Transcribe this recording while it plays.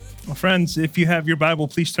Well, friends, if you have your Bible,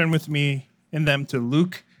 please turn with me in them to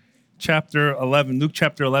Luke chapter 11. Luke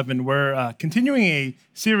chapter 11, we're continuing a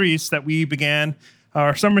series that we began,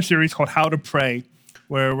 our summer series called How to Pray,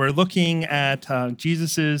 where we're looking at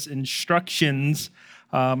Jesus's instructions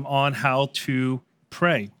on how to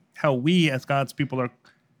pray, how we as God's people are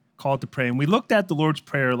called to pray. And we looked at the Lord's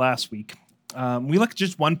Prayer last week. We looked at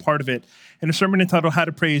just one part of it in a sermon entitled How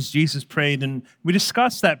to Pray as Jesus Prayed, and we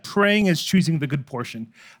discussed that praying is choosing the good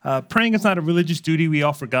portion. Praying is not a religious duty we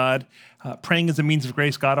offer God. Praying is a means of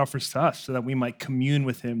grace God offers to us so that we might commune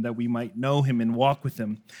with him, that we might know him and walk with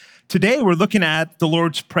him. Today, we're looking at the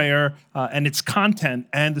Lord's Prayer and its content,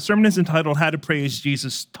 and the sermon is entitled How to Pray as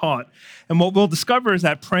Jesus Taught. And what we'll discover is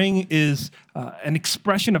that praying is an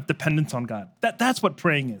expression of dependence on God. That's what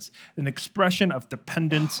praying is, an expression of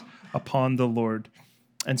dependence upon the Lord.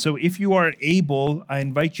 And so if you are able, I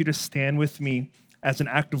invite you to stand with me as an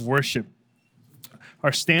act of worship.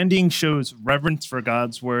 Our standing shows reverence for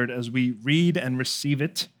God's word as we read and receive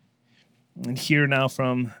it. And hear now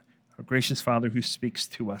from our gracious Father who speaks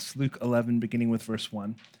to us. Luke 11, beginning with verse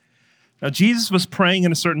 1. Now Jesus was praying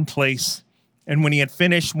in a certain place, and when he had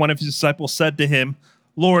finished, one of his disciples said to him,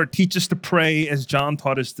 "Lord, teach us to pray as John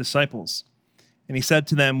taught his disciples." And he said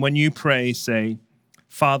to them, "When you pray, say,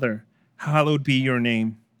 Father, hallowed be your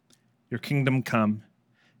name. Your kingdom come.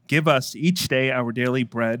 Give us each day our daily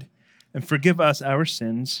bread, and forgive us our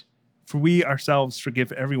sins, for we ourselves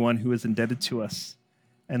forgive everyone who is indebted to us.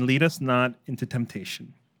 And lead us not into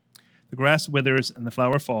temptation." The grass withers and the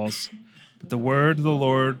flower falls, but the word of the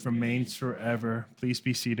Lord remains forever. Please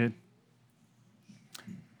be seated.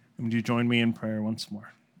 And would you join me in prayer once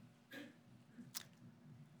more?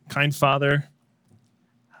 Kind Father,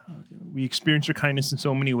 we experience your kindness in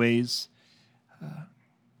so many ways.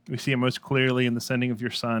 We see it most clearly in the sending of your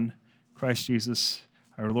Son, Christ Jesus,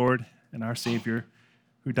 our Lord and our Savior,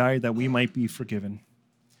 who died that we might be forgiven.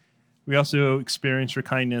 We also experience your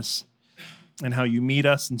kindness and how you meet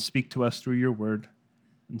us and speak to us through your word.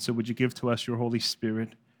 And so would you give to us your Holy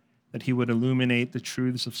Spirit, that he would illuminate the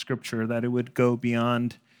truths of Scripture, that it would go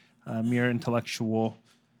beyond mere intellectual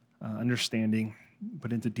understanding,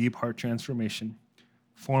 but into deep heart transformation.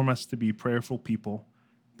 Form us to be prayerful people,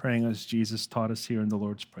 praying as Jesus taught us here in the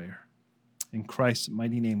Lord's Prayer. In Christ's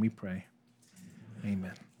mighty name we pray.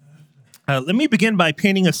 Amen. Let me begin by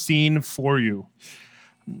painting a scene for you.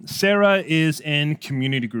 Sarah is in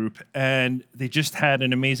community group, and they just had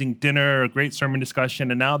an amazing dinner, a great sermon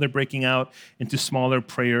discussion, and now they're breaking out into smaller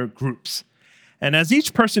prayer groups. And as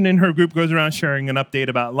each person in her group goes around sharing an update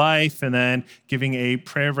about life and then giving a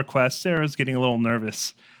prayer request, Sarah's getting a little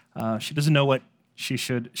nervous. She doesn't know what she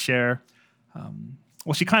should share.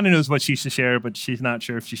 Well, she kind of knows what she should share, but she's not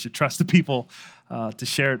sure if she should trust the people to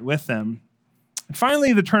share it with them. And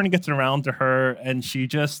finally, the turn gets around to her, and she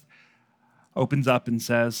just opens up and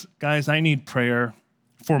says, "Guys, I need prayer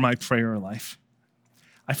for my prayer life.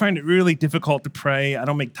 I find it really difficult to pray. I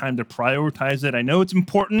don't make time to prioritize it. I know it's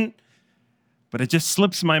important, but it just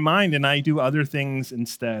slips my mind, and I do other things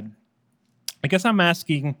instead. I guess I'm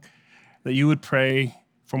asking that you would pray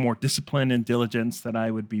for more discipline and diligence, that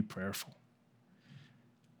I would be prayerful."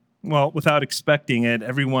 Well, without expecting it,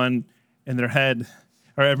 everyone in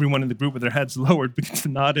the group with their heads lowered begins to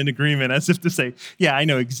nod in agreement, as if to say, "Yeah, I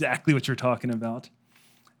know exactly what you're talking about."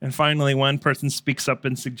 And finally, one person speaks up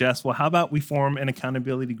and suggests, "Well, how about we form an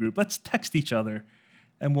accountability group? Let's text each other,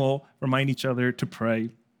 and we'll remind each other to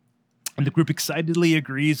pray." And the group excitedly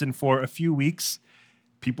agrees, and for a few weeks,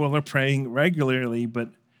 people are praying regularly,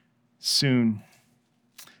 but soon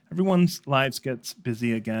everyone's lives gets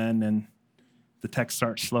busy again, and the text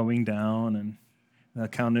starts slowing down, and the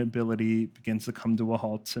accountability begins to come to a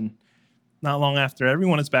halt. And not long after,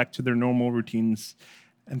 everyone is back to their normal routines,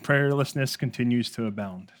 and prayerlessness continues to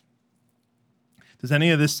abound. Does any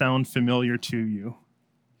of this sound familiar to you?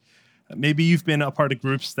 Maybe you've been a part of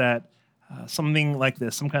groups that something like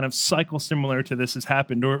this, some kind of cycle similar to this has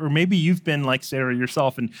happened, or maybe you've been like Sarah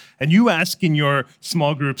yourself, and you ask in your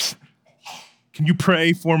small groups, "Can you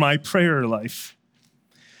pray for my prayer life?"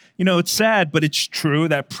 You know, it's sad, but it's true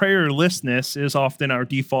that prayerlessness is often our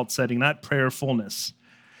default setting, not prayerfulness.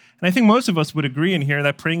 And I think most of us would agree in here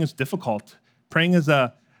that praying is difficult. Praying is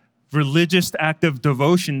a religious act of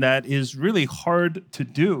devotion that is really hard to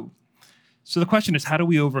do. So the question is, how do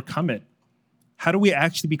we overcome it? How do we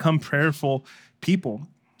actually become prayerful people?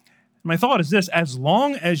 My thought is this: as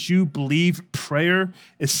long as you believe prayer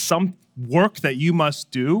is some work that you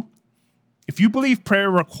must do, if you believe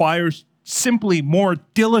prayer requires simply more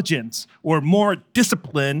diligence or more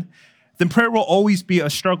discipline, then prayer will always be a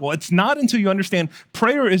struggle. It's not until you understand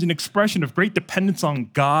prayer is an expression of great dependence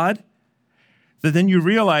on God that then you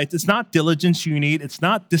realize it's not diligence you need, it's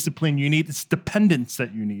not discipline you need, it's dependence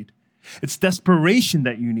that you need. It's desperation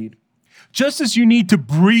that you need. Just as you need to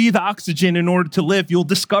breathe oxygen in order to live, you'll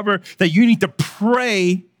discover that you need to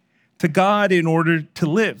pray to God in order to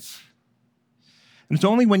live. And it's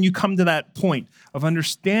only when you come to that point of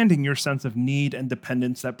understanding your sense of need and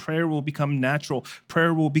dependence that prayer will become natural,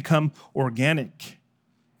 prayer will become organic.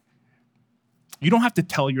 You don't have to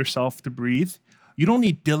tell yourself to breathe. You don't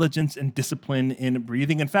need diligence and discipline in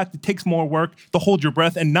breathing. In fact, it takes more work to hold your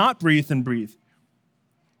breath and not breathe than breathe.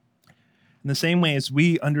 In the same way as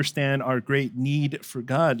we understand our great need for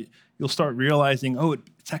God, you'll start realizing,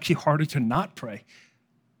 it's actually harder to not pray.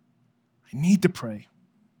 I need to pray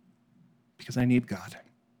because I need God.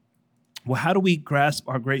 Well, how do we grasp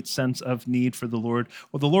our great sense of need for the Lord?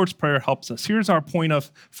 Well, the Lord's Prayer helps us. Here's our point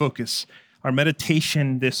of focus, our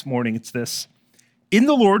meditation this morning. It's this. In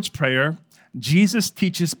the Lord's Prayer, Jesus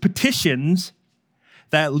teaches petitions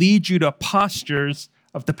that lead you to postures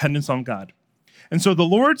of dependence on God. And so the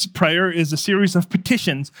Lord's Prayer is a series of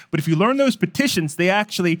petitions, but if you learn those petitions, they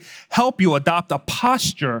actually help you adopt a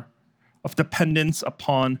posture of dependence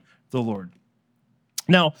upon the Lord.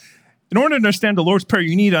 Now, in order to understand the Lord's Prayer,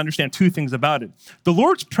 you need to understand two things about it. The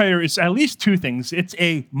Lord's Prayer is at least two things. It's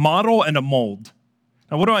a model and a mold.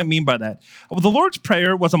 Now, what do I mean by that? Well, the Lord's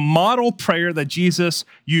Prayer was a model prayer that Jesus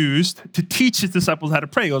used to teach his disciples how to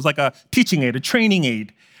pray. It was like a teaching aid, a training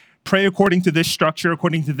aid. Pray according to this structure,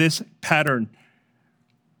 according to this pattern.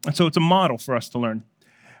 And so it's a model for us to learn.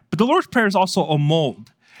 But the Lord's Prayer is also a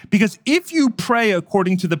mold. Because if you pray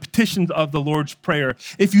according to the petitions of the Lord's Prayer,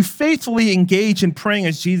 if you faithfully engage in praying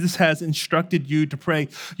as Jesus has instructed you to pray,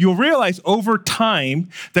 you'll realize over time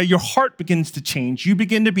that your heart begins to change. You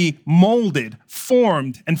begin to be molded,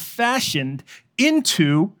 formed, and fashioned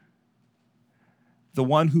into the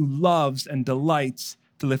one who loves and delights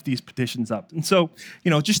to lift these petitions up. And so,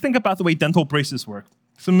 just think about the way dental braces work.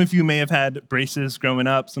 Some of you may have had braces growing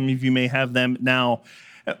up. Some of you may have them now.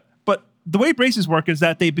 But the way braces work is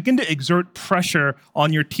that they begin to exert pressure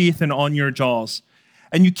on your teeth and on your jaws.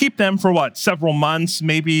 And you keep them for several months,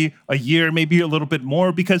 maybe a year, maybe a little bit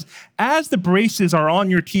more, because as the braces are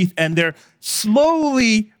on your teeth and they're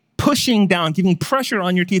slowly pushing down, giving pressure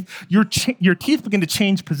on your teeth, your teeth begin to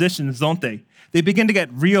change positions, don't they? They begin to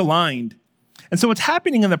get realigned. And so what's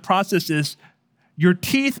happening in the process is your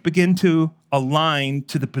teeth begin to align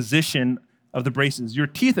to the position of the braces. Your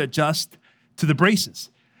teeth adjust to the braces.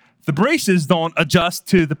 The braces don't adjust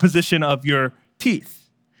to the position of your teeth.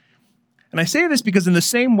 And I say this because in the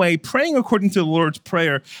same way, praying according to the Lord's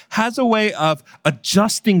Prayer has a way of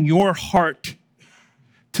adjusting your heart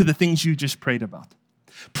to the things you just prayed about.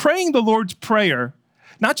 Praying the Lord's Prayer,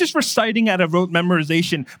 not just reciting at a rote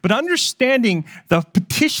memorization, but understanding the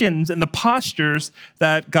petitions and the postures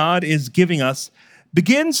that God is giving us,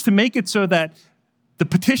 begins to make it so that the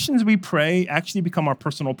petitions we pray actually become our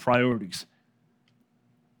personal priorities.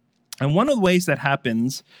 And one of the ways that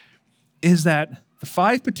happens is that the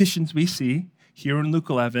 5 petitions we see here in Luke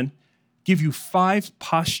 11 give you 5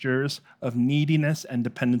 postures of neediness and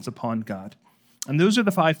dependence upon God. And those are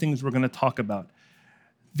the 5 things we're going to talk about.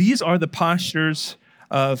 These are the postures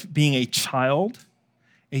of being a child,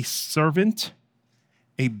 a servant,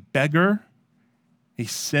 a beggar, a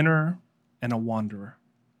sinner, and a wanderer.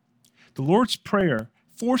 The Lord's Prayer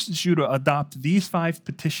forces you to adopt these 5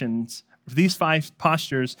 petitions, these 5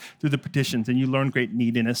 postures through the petitions, and you learn great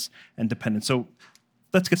neediness and dependence. So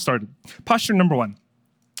let's get started. Posture number 1,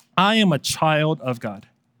 I am a child of God.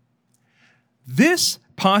 This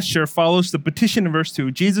posture follows the petition in verse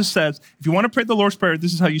 2. Jesus says, if you want to pray the Lord's Prayer,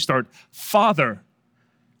 this is how you start. Father,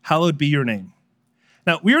 hallowed be your name.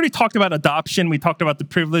 Now, we already talked about adoption. We talked about the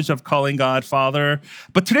privilege of calling God Father.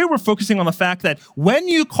 But today we're focusing on the fact that when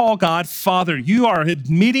you call God Father, you are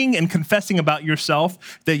admitting and confessing about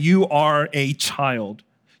yourself that you are a child.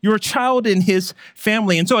 You're a child in his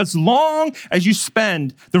family. And so as long as you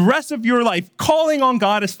spend the rest of your life calling on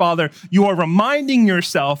God as Father, you are reminding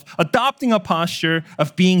yourself, adopting a posture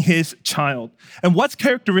of being his child. And what's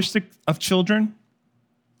characteristic of children?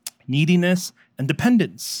 Neediness and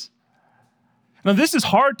dependence. Now, this is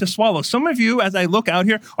hard to swallow. Some of you, as I look out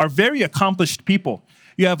here, are very accomplished people.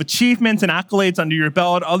 You have achievements and accolades under your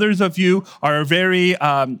belt. Others of you are very,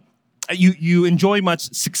 you enjoy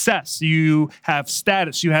much success. You have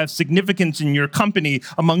status. You have significance in your company,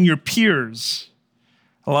 among your peers.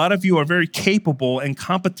 A lot of you are very capable and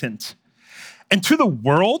competent. And to the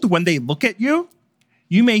world, when they look at you,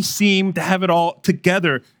 you may seem to have it all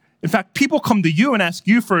together. In fact, people come to you and ask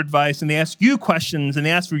you for advice, and they ask you questions, and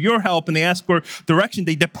they ask for your help, and they ask for direction.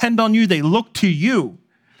 They depend on you. They look to you.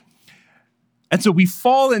 And so we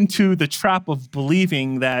fall into the trap of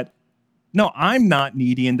believing that, no, I'm not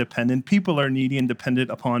needy and dependent. People are needy and dependent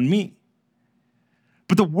upon me.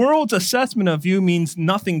 But the world's assessment of you means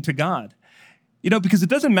nothing to God. Because it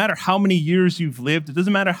doesn't matter how many years you've lived. It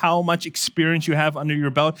doesn't matter how much experience you have under your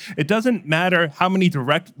belt. It doesn't matter how many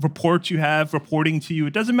direct reports you have reporting to you.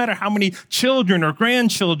 It doesn't matter how many children or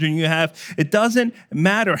grandchildren you have. It doesn't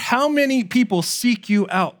matter how many people seek you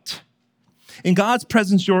out. In God's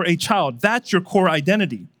presence, you're a child. That's your core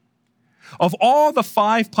identity. Of all the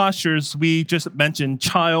 5 postures we just mentioned,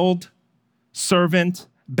 child, servant,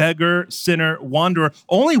 beggar, sinner, wanderer,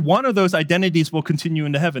 only one of those identities will continue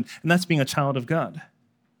into heaven, and that's being a child of God.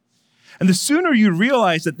 And the sooner you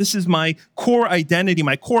realize that this is my core identity,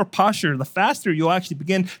 my core posture, the faster you'll actually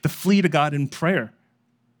begin to flee to God in prayer.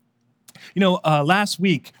 Last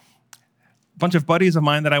week, a bunch of buddies of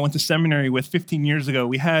mine that I went to seminary with 15 years ago,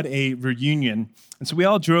 we had a reunion. And so we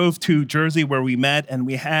all drove to Jersey where we met, and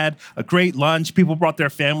we had a great lunch. People brought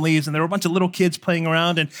their families, and there were a bunch of little kids playing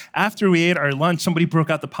around. And after we ate our lunch, somebody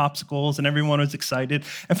broke out the popsicles, and everyone was excited.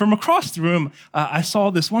 And from across the room, I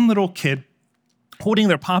saw this one little kid holding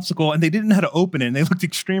their popsicle, and they didn't know how to open it, and they looked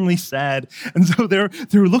extremely sad. And so they're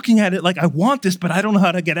looking at it like, I want this, but I don't know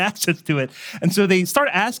how to get access to it. And so they start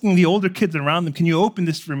asking the older kids around them, can you open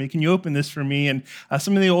this for me? Can you open this for me? And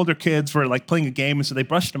some of the older kids were like playing a game, and so they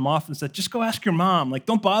brushed them off and said, just go ask your mom. Like,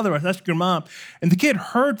 don't bother us, ask your mom. And the kid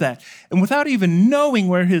heard that, and without even knowing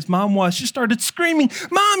where his mom was, just started screaming,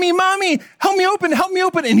 Mommy, help me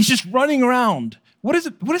open. And he's just running around. What is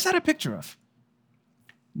it? What is that a picture of?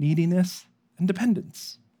 Neediness and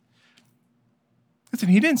dependence. Listen,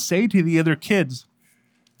 he didn't say to the other kids,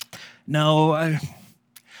 no, I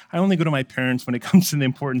only go to my parents when it comes to the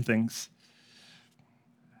important things.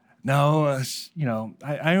 No,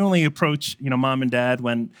 I only approach, mom and dad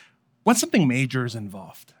when something major is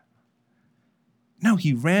involved. No,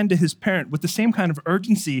 he ran to his parent with the same kind of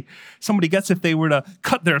urgency somebody gets if they were to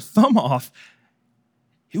cut their thumb off.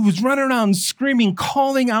 He was running around screaming,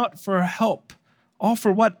 calling out for help. All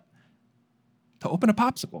for what? To open a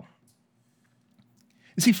popsicle.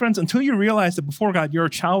 You see, friends, until you realize that before God, you're a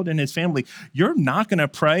child in his family, you're not going to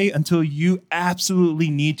pray until you absolutely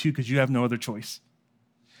need to because you have no other choice.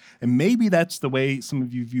 And maybe that's the way some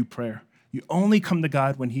of you view prayer. You only come to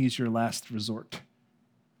God when he's your last resort.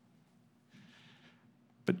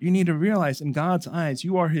 But you need to realize in God's eyes,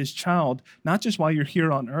 you are his child, not just while you're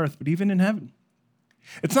here on earth, but even in heaven.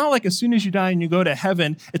 It's not like as soon as you die and you go to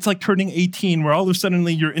heaven, it's like turning 18 where all of a sudden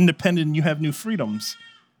you're independent and you have new freedoms.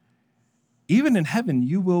 Even in heaven,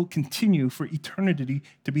 you will continue for eternity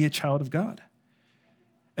to be a child of God.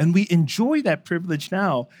 And we enjoy that privilege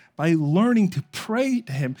now by learning to pray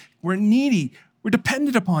to him. We're needy. We're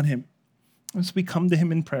dependent upon him. And so we come to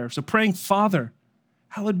him in prayer. So praying, Father,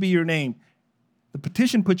 hallowed be your name. The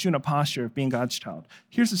petition puts you in a posture of being God's child.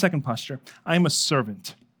 Here's the second posture. I am a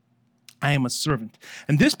servant. I am a servant.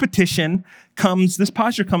 And this posture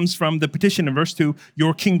comes from the petition in verse 2,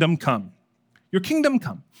 your kingdom come. Your kingdom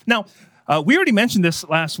come. Now, we already mentioned this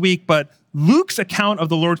last week, but Luke's account of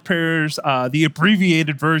the Lord's Prayers, the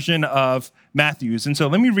abbreviated version of Matthew's. And so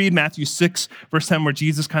let me read Matthew 6, verse 10, where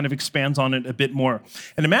Jesus kind of expands on it a bit more.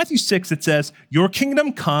 And in Matthew 6, it says, your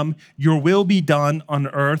kingdom come, your will be done on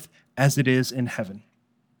earth as it is in heaven.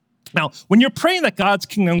 Now, when you're praying that God's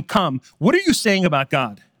kingdom come, what are you saying about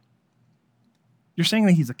God? You're saying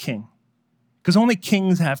that he's a king, because only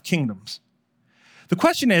kings have kingdoms. The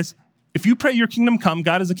question is, if you pray your kingdom come,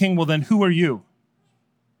 God is a king, well then who are you?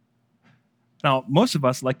 Now, most of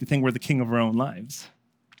us like to think we're the king of our own lives.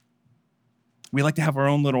 We like to have our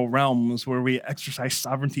own little realms where we exercise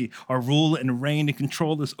sovereignty, or rule and reign and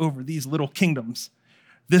control us over these little kingdoms,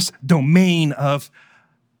 this domain of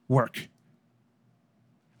work,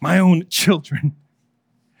 my own children,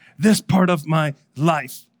 this part of my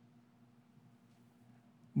life.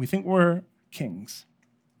 We think we're kings.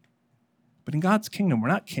 But in God's kingdom, we're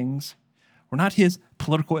not kings. We're not his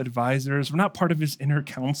political advisors. We're not part of his inner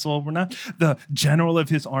council. We're not the general of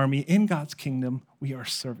his army. In God's kingdom, we are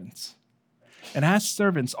servants. And as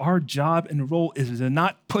servants, our job and role is to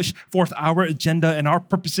not push forth our agenda and our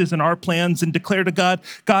purposes and our plans and declare to God,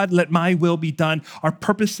 God, let my will be done. Our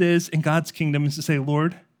purpose is in God's kingdom is to say,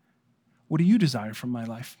 Lord, what do you desire from my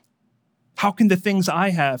life? How can the things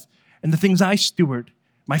I have and the things I steward,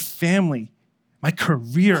 my family, my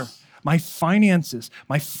career, my finances,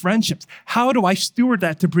 my friendships, how do I steward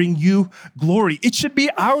that to bring you glory? It should be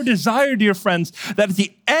our desire, dear friends, that at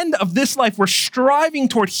the end of this life, we're striving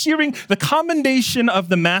toward hearing the commendation of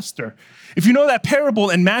the master. If you know that parable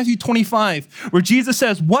in Matthew 25, where Jesus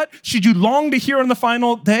says, what should you long to hear on the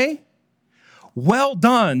final day? Well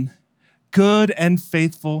done, good and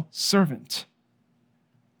faithful servant.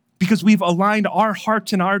 Because we've aligned our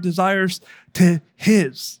hearts and our desires to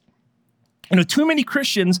his. Too many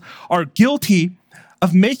Christians are guilty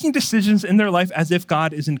of making decisions in their life as if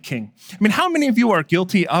God isn't king. I mean, how many of you are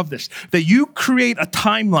guilty of this? That you create a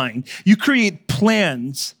timeline, you create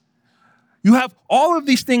plans, you have all of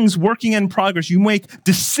these things working in progress, you make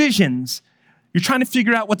decisions, you're trying to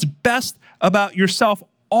figure out what's best about yourself,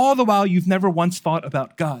 all the while you've never once thought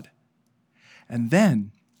about God. And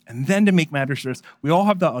then to make matters worse, we all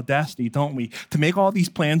have the audacity, don't we, to make all these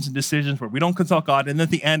plans and decisions where we don't consult God, and at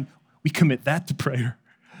the end, we commit that to prayer.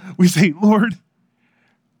 We say, Lord,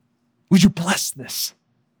 would you bless this?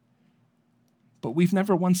 But we've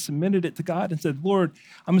never once submitted it to God and said, Lord,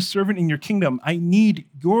 I'm a servant in your kingdom. I need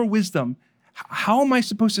your wisdom. How am I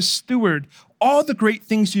supposed to steward all the great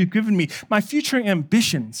things you've given me? My future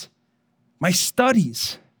ambitions, my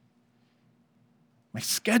studies, my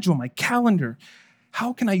schedule, my calendar.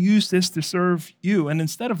 How can I use this to serve you? And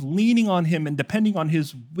instead of leaning on him and depending on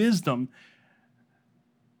his wisdom,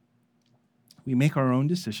 we make our own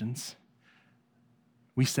decisions.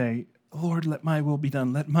 We say, Lord, let my will be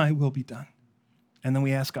done. Let my will be done. And then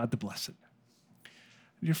we ask God to bless it.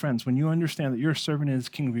 Dear friends, when you understand that you're a servant in his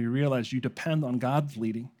kingdom, you realize you depend on God's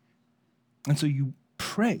leading. And so you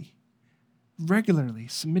pray regularly,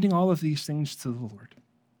 submitting all of these things to the Lord.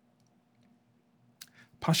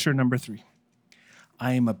 Posture number 3.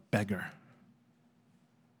 I am a beggar.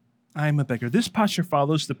 I am a beggar. This posture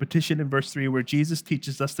follows the petition in verse 3 where Jesus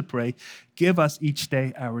teaches us to pray, give us each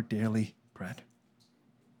day our daily bread.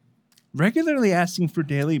 Regularly asking for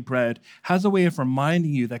daily bread has a way of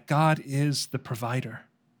reminding you that God is the provider.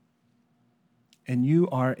 And you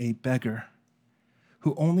are a beggar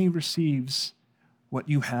who only receives what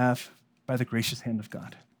you have by the gracious hand of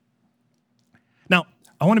God. Now,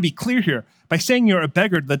 I want to be clear here. By saying you're a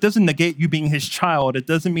beggar, that doesn't negate you being his child. It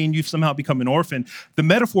doesn't mean you've somehow become an orphan. The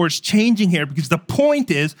metaphor is changing here because the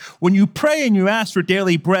point is when you pray and you ask for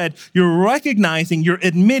daily bread, you're recognizing, you're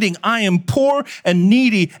admitting, I am poor and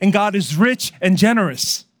needy and God is rich and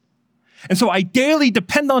generous. And so I daily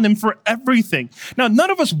depend on him for everything. Now,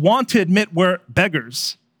 none of us want to admit we're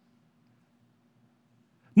beggars.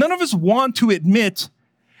 None of us want to admit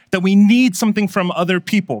that we need something from other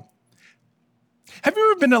people. Have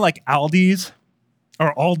you ever been to like Aldi's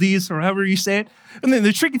or Aldi's or however you say it? And then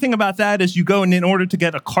the tricky thing about that is you go and in order to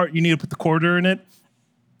get a cart, you need to put the quarter in it.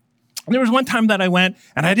 And there was one time that I went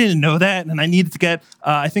and I didn't know that. And I needed to get,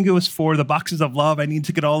 I think it was for the boxes of love. I needed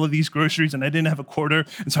to get all of these groceries and I didn't have a quarter.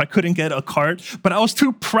 And so I couldn't get a cart. But I was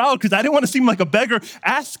too proud because I didn't want to seem like a beggar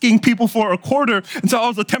asking people for a quarter. And so I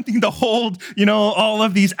was attempting to hold, all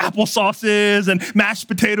of these applesauces and mashed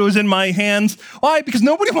potatoes in my hands. Why? Because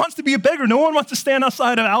nobody wants to be a beggar. No one wants to stand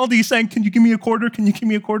outside of Aldi saying, can you give me a quarter? Can you give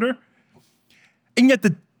me a quarter? And yet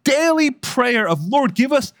the daily prayer of, Lord,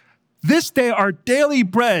 give us this day our daily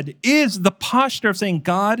bread is the posture of saying,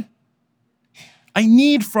 God, I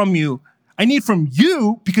need from you. I need from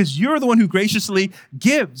you because you're the one who graciously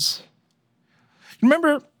gives.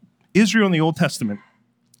 Remember Israel in the Old Testament.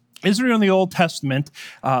 Israel in the Old Testament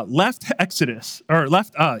left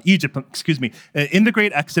Egypt, in the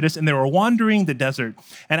great Exodus, and they were wandering the desert.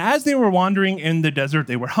 And as they were wandering in the desert,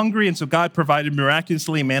 they were hungry, and so God provided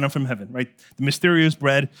miraculously manna from heaven, right? The mysterious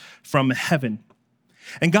bread from heaven.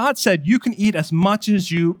 And God said, you can eat as much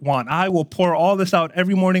as you want. I will pour all this out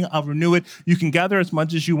every morning. I'll renew it. You can gather as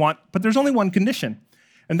much as you want. But there's only one condition,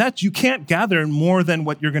 and that's you can't gather more than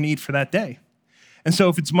what you're going to eat for that day. And so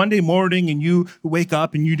if it's Monday morning and you wake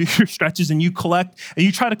up and you do your stretches and you collect, and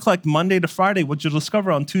you try to collect Monday to Friday, what you'll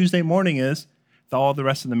discover on Tuesday morning is that all the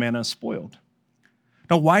rest of the manna is spoiled.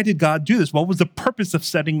 Now, why did God do this? What was the purpose of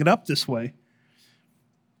setting it up this way?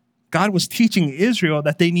 God was teaching Israel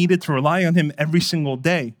that they needed to rely on him every single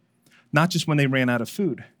day, not just when they ran out of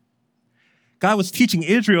food. God was teaching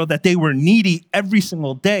Israel that they were needy every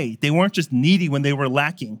single day. They weren't just needy when they were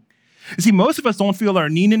lacking. You see, most of us don't feel our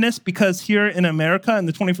neediness because here in America in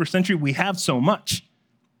the 21st century, we have so much.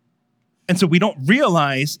 And so we don't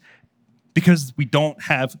realize because we don't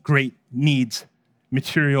have great needs,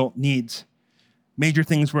 material needs, major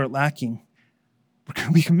things we're lacking.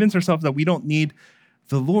 We convince ourselves that we don't need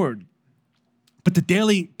the Lord. But the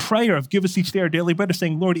daily prayer of give us each day our daily bread is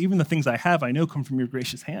saying, Lord, even the things I have, I know come from your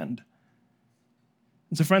gracious hand.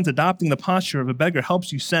 And so friends, adopting the posture of a beggar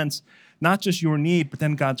helps you sense not just your need, but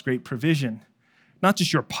then God's great provision. Not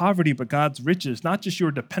just your poverty, but God's riches. Not just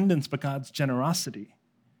your dependence, but God's generosity.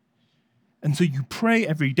 And so you pray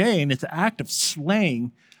every day, and it's an act of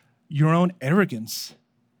slaying your own arrogance,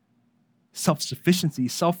 self-sufficiency,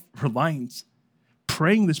 self-reliance.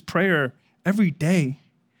 Praying this prayer every day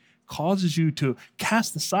causes you to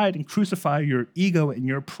cast aside and crucify your ego and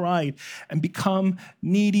your pride and become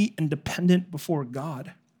needy and dependent before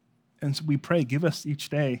God. And so we pray, give us each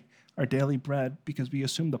day our daily bread, because we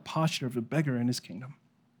assume the posture of a beggar in his kingdom.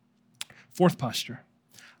 Fourth posture,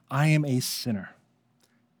 I am a sinner.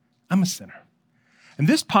 I'm a sinner. And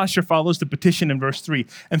this posture follows the petition in verse 3.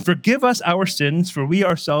 And forgive us our sins, for we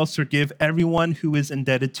ourselves forgive everyone who is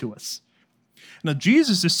indebted to us. Now,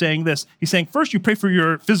 Jesus is saying this. He's saying, first, you pray for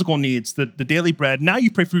your physical needs, the daily bread. Now you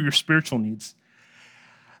pray for your spiritual needs.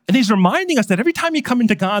 And he's reminding us that every time you come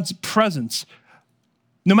into God's presence,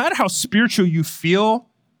 no matter how spiritual you feel,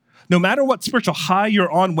 no matter what spiritual high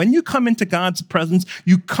you're on, when you come into God's presence,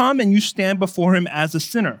 you come and you stand before him as a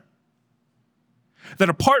sinner. That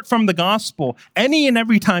apart from the gospel, any and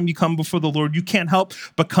every time you come before the Lord, you can't help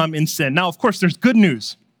but come in sin. Now, of course, there's good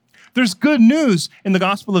news. There's good news in the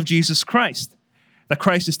gospel of Jesus Christ. That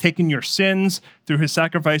Christ has taken your sins through his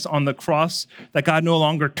sacrifice on the cross. That God no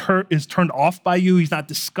longer is turned off by you. He's not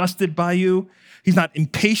disgusted by you. He's not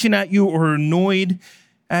impatient at you or annoyed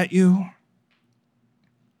at you.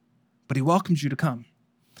 But he welcomes you to come.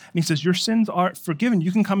 And he says, your sins are forgiven.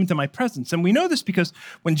 You can come into my presence. And we know this because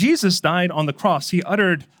when Jesus died on the cross, he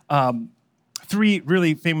uttered three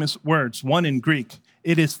really famous words, one in Greek.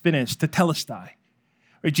 It is finished, tetelestai.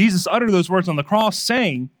 Right? Jesus uttered those words on the cross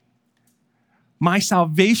saying, my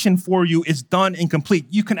salvation for you is done and complete.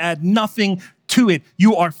 You can add nothing to it.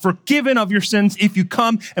 You are forgiven of your sins if you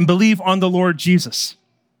come and believe on the Lord Jesus.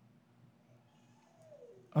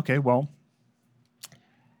 Okay, well,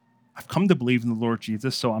 I've come to believe in the Lord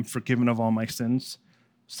Jesus, so I'm forgiven of all my sins.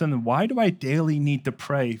 So then why do I daily need to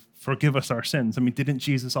pray, forgive us our sins? I mean, didn't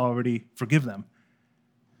Jesus already forgive them?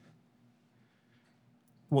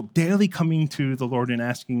 Well, daily coming to the Lord and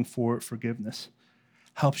asking for forgiveness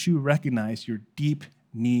helps you recognize your deep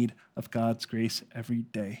need of God's grace every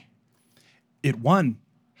day. It, one,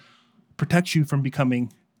 protects you from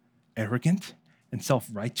becoming arrogant and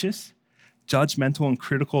self-righteous, judgmental and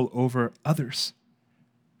critical over others.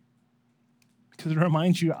 Because it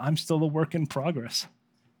reminds you, I'm still a work in progress.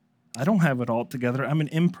 I don't have it all together. I'm an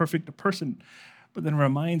imperfect person. But then it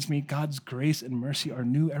reminds me God's grace and mercy are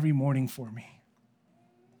new every morning for me.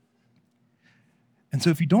 And so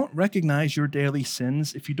if you don't recognize your daily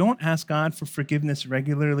sins, if you don't ask God for forgiveness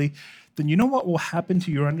regularly, then you know what will happen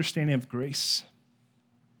to your understanding of grace?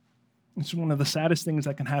 It's one of the saddest things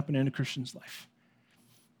that can happen in a Christian's life.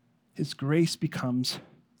 His grace becomes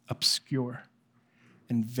obscure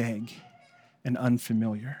and vague and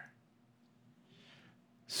unfamiliar.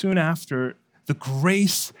 Soon after, the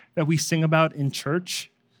grace that we sing about in church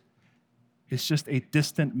is just a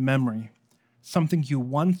distant memory, something you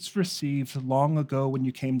once received long ago when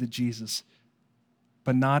you came to Jesus,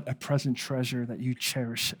 but not a present treasure that you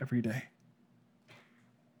cherish every day.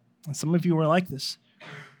 And some of you are like this.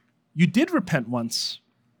 You did repent once.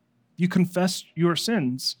 You confessed your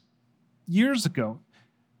sins years ago.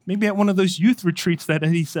 Maybe at one of those youth retreats that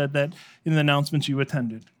he said that in the announcements you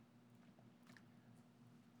attended.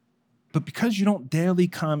 But because you don't daily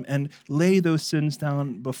come and lay those sins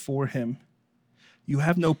down before him, you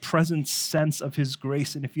have no present sense of his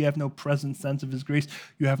grace. And if you have no present sense of his grace,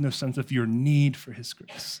 you have no sense of your need for his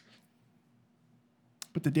grace.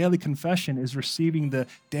 But the daily confession is receiving the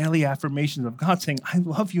daily affirmations of God saying, I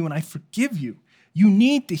love you and I forgive you. You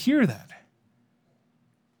need to hear that.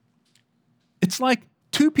 It's like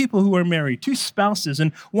two people who are married, two spouses,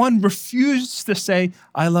 and one refuses to say,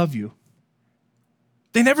 I love you.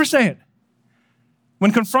 They never say it.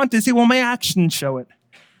 When confronted, they say, well, my actions show it.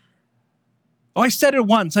 Oh, I said it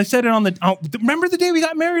once. I said it remember the day we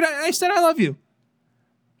got married? I said, I love you.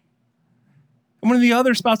 And when the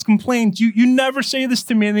other spouse complains, you never say this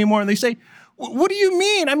to me anymore. And they say, what do you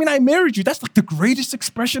mean? I mean, I married you. That's like the greatest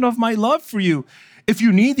expression of my love for you. If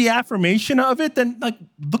you need the affirmation of it, then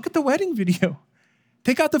look at the wedding video.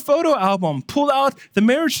 Take out the photo album. Pull out the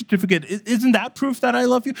marriage certificate. Isn't that proof that I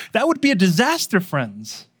love you? That would be a disaster,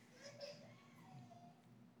 friends.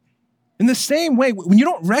 In the same way, when you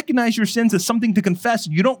don't recognize your sins as something to confess,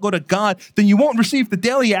 you don't go to God, then you won't receive the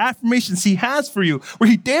daily affirmations he has for you, where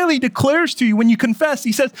he daily declares to you when you confess.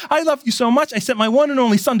 He says, I love you so much, I sent my one and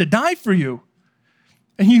only son to die for you.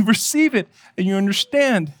 And you receive it, and you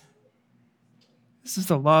understand, this is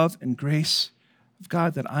the love and grace of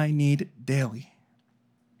God that I need daily.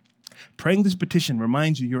 Praying this petition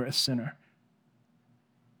reminds you you're a sinner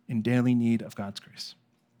in daily need of God's grace.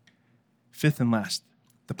 Fifth and last,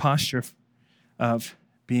 the posture of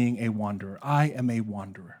being a wanderer. I am a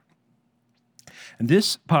wanderer. And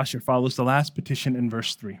this posture follows the last petition in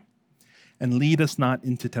verse 3. And lead us not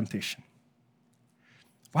into temptation.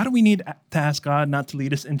 Why do we need to ask God not to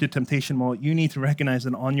lead us into temptation? Well, you need to recognize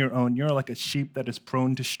that on your own, you're like a sheep that is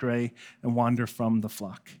prone to stray and wander from the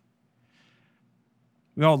flock.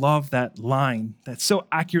 We all love that line that so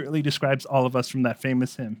accurately describes all of us from that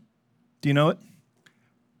famous hymn. Do you know it?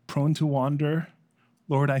 Prone to wander,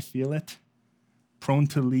 Lord, I feel it. Prone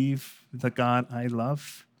to leave the God I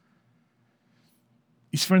love.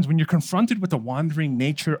 You see, friends, when you're confronted with the wandering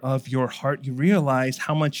nature of your heart, you realize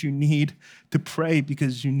how much you need to pray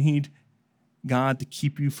because you need God to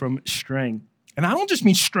keep you from straying. And I don't just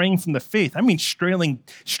mean straying from the faith. I mean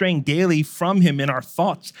straying daily from him in our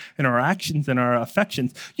thoughts, in our actions, and our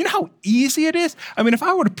affections. You know how easy it is? I mean, if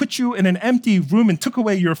I were to put you in an empty room and took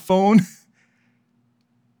away your phone,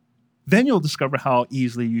 then you'll discover how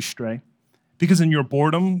easily you stray. Because in your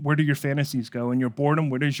boredom, where do your fantasies go? In your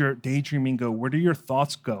boredom, where does your daydreaming go? Where do your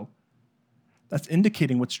thoughts go? That's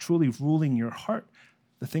indicating what's truly ruling your heart,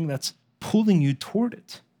 the thing that's pulling you toward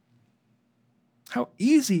it. How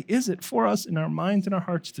easy is it for us in our minds and our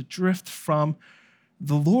hearts to drift from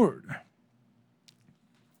the Lord?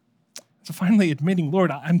 So finally admitting,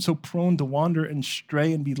 Lord, I'm so prone to wander and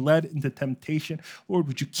stray and be led into temptation. Lord,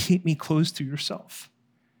 would you keep me close to yourself?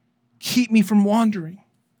 Keep me from wandering.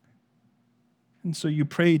 And so you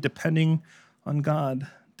pray depending on God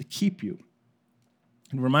to keep you.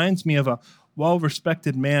 It reminds me of a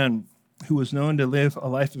well-respected man who was known to live a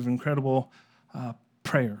life of incredible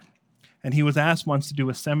prayer. And he was asked once to do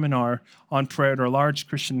a seminar on prayer at a large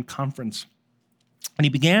Christian conference. And he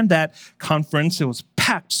began that conference. It was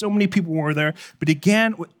packed. So many people were there. But he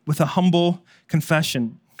began with a humble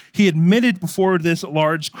confession. He admitted before this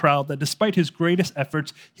large crowd that despite his greatest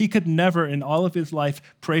efforts, he could never in all of his life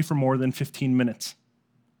pray for more than 15 minutes.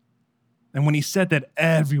 And when he said that,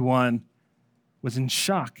 everyone was in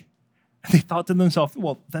shock. And they thought to themselves,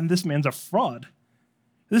 well, then this man's a fraud.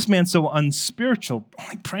 This man's so unspiritual,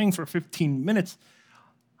 only praying for 15 minutes.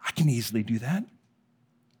 I can easily do that.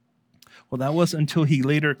 Well, that was until he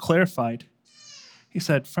later clarified. He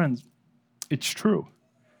said, friends, it's true.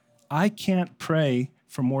 I can't pray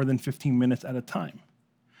for more than 15 minutes at a time.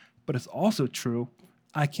 But it's also true,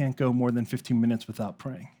 I can't go more than 15 minutes without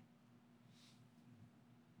praying.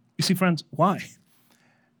 You see, friends, why?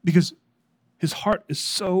 Because his heart is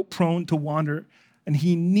so prone to wander, and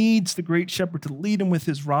he needs the great shepherd to lead him with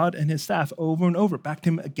his rod and his staff over and over, back to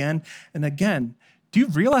him again and again. Do you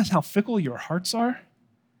realize how fickle your hearts are?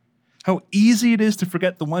 How easy it is to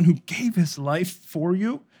forget the one who gave his life for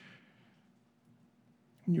you?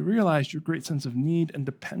 When you realize your great sense of need and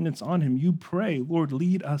dependence on him, you pray, Lord,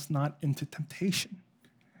 lead us not into temptation.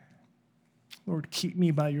 Lord, keep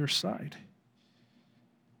me by your side,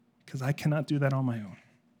 because I cannot do that on my own.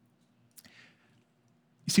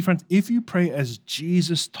 You see, friends, if you pray as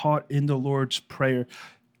Jesus taught in the Lord's Prayer,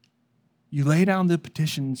 you lay down the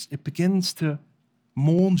petitions, it begins to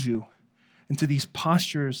mold you into these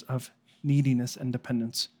postures of neediness and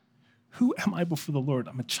dependence. Who am I before the Lord?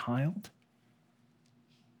 I'm a child.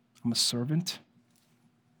 I'm a servant.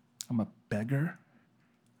 I'm a beggar.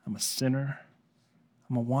 I'm a sinner.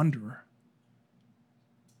 I'm a wanderer.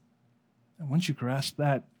 And once you grasp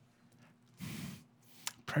that,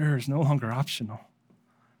 prayer is no longer optional.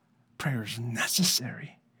 Prayer is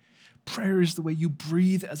necessary. Prayer is the way you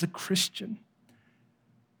breathe as a Christian.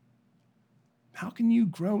 How can you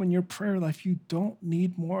grow in your prayer life? You don't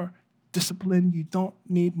need more discipline. You don't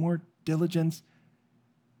need more diligence.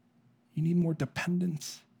 You need more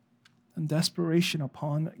dependence and desperation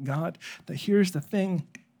upon God. That here's the thing.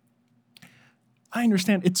 I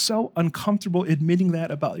understand it's so uncomfortable admitting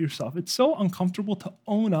that about yourself. It's so uncomfortable to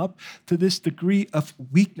own up to this degree of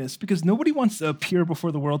weakness because nobody wants to appear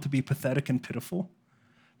before the world to be pathetic and pitiful.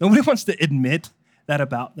 Nobody wants to admit that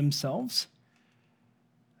about themselves.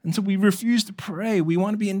 And so we refuse to pray. We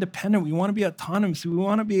want to be independent. We want to be autonomous. We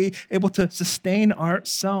want to be able to sustain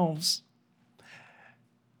ourselves.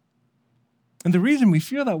 And the reason we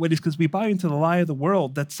feel that way is because we buy into the lie of the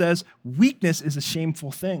world that says weakness is a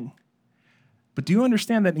shameful thing. But do you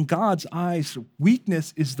understand that in God's eyes,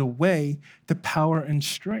 weakness is the way to power and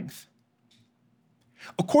strength?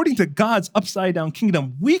 According to God's upside-down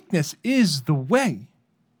kingdom, weakness is the way.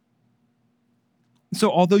 So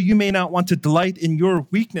although you may not want to delight in your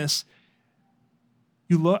weakness,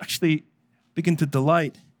 you will actually begin to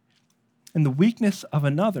delight in the weakness of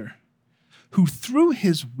another who through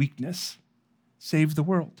his weakness saved the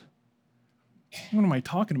world. What am I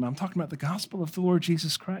talking about? I'm talking about the gospel of the Lord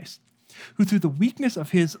Jesus Christ, who through the weakness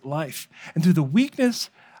of his life and through the weakness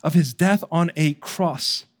of his death on a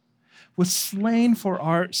cross was slain for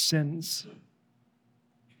our sins.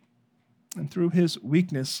 And through his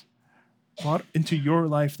weakness brought into your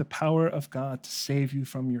life the power of God to save you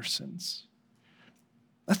from your sins.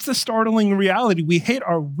 That's the startling reality. We hate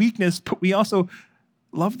our weakness, but we also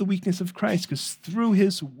love the weakness of Christ, because through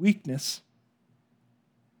his weakness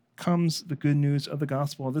comes the good news of the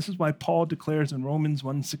gospel. This is why Paul declares in Romans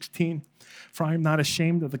 1:16, "For I am not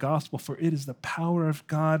ashamed of the gospel, for it is the power of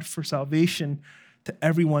God for salvation to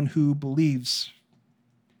everyone who believes."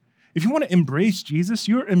 If you want to embrace Jesus,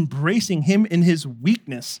 you're embracing him in his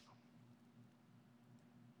weakness.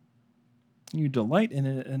 You delight in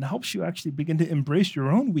it, and it helps you actually begin to embrace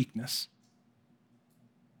your own weakness.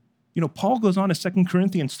 Paul goes on in 2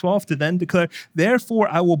 Corinthians 12 to then declare, "Therefore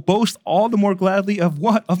I will boast all the more gladly of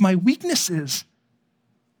what? Of my weaknesses,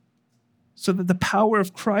 so that the power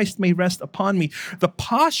of Christ may rest upon me." The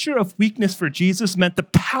posture of weakness for Jesus meant the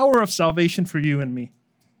power of salvation for you and me.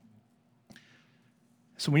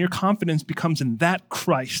 So when your confidence becomes in that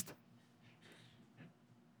Christ,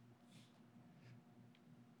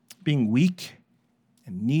 being weak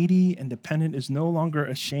and needy and dependent is no longer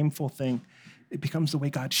a shameful thing. It becomes the way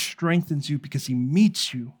God strengthens you, because he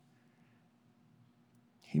meets you.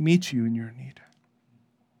 He meets you in your need.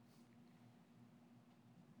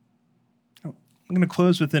 I'm going to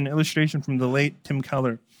close with an illustration from the late Tim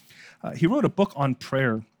Keller. He wrote a book on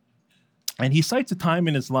prayer, and he cites a time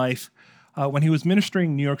in his life when he was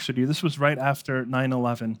ministering in New York City. This was right after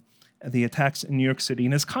 9/11, the attacks in New York City,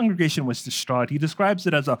 and his congregation was distraught. He describes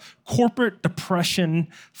it as a corporate depression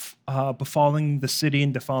befalling the city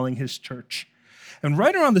and defiling his church. And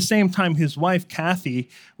right around the same time, his wife, Kathy,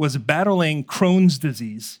 was battling Crohn's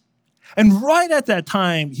disease. And right at that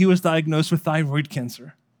time, he was diagnosed with thyroid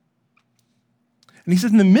cancer. And he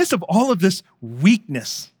says, in the midst of all of this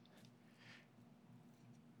weakness,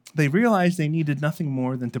 they realized they needed nothing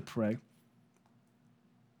more than to pray.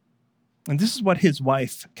 And this is what his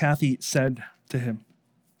wife, Kathy, said to him.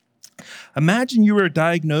 "Imagine you were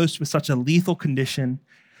diagnosed with such a lethal condition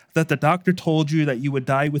that the doctor told you that you would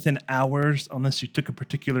die within hours unless you took a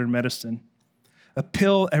particular medicine, a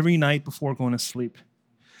pill every night before going to sleep.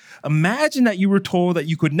 Imagine that you were told that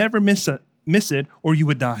you could never miss it or you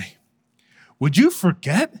would die. Would you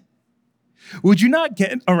forget? Would you not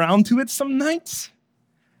get around to it some nights?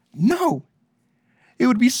 No. It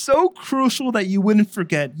would be so crucial that you wouldn't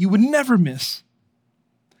forget. You would never miss.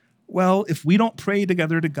 Well, if we don't pray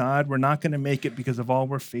together to God, we're not going to make it because of all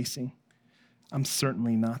we're facing. I'm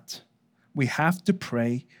certainly not. We have to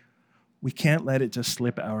pray. We can't let it just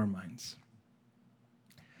slip our minds."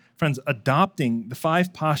 Friends, adopting the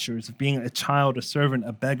 5 postures of being a child, a servant,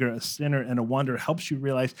 a beggar, a sinner, and a wanderer helps you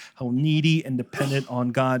realize how needy and dependent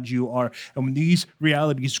on God you are. And when these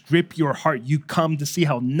realities grip your heart, you come to see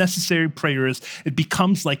how necessary prayer is. It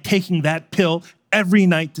becomes like taking that pill every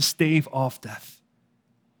night to stave off death.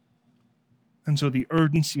 And so the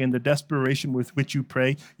urgency and the desperation with which you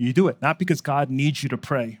pray, you do it not because God needs you to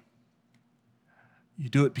pray. You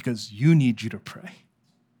do it because you need you to pray.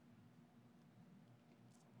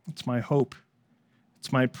 It's my hope.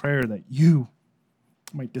 It's my prayer that you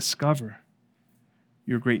might discover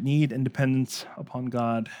your great need and dependence upon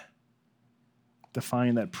God, to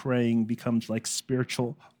find that praying becomes like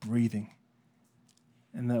spiritual breathing,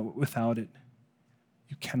 and that without it,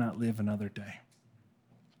 you cannot live another day.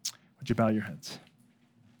 Would you bow your heads?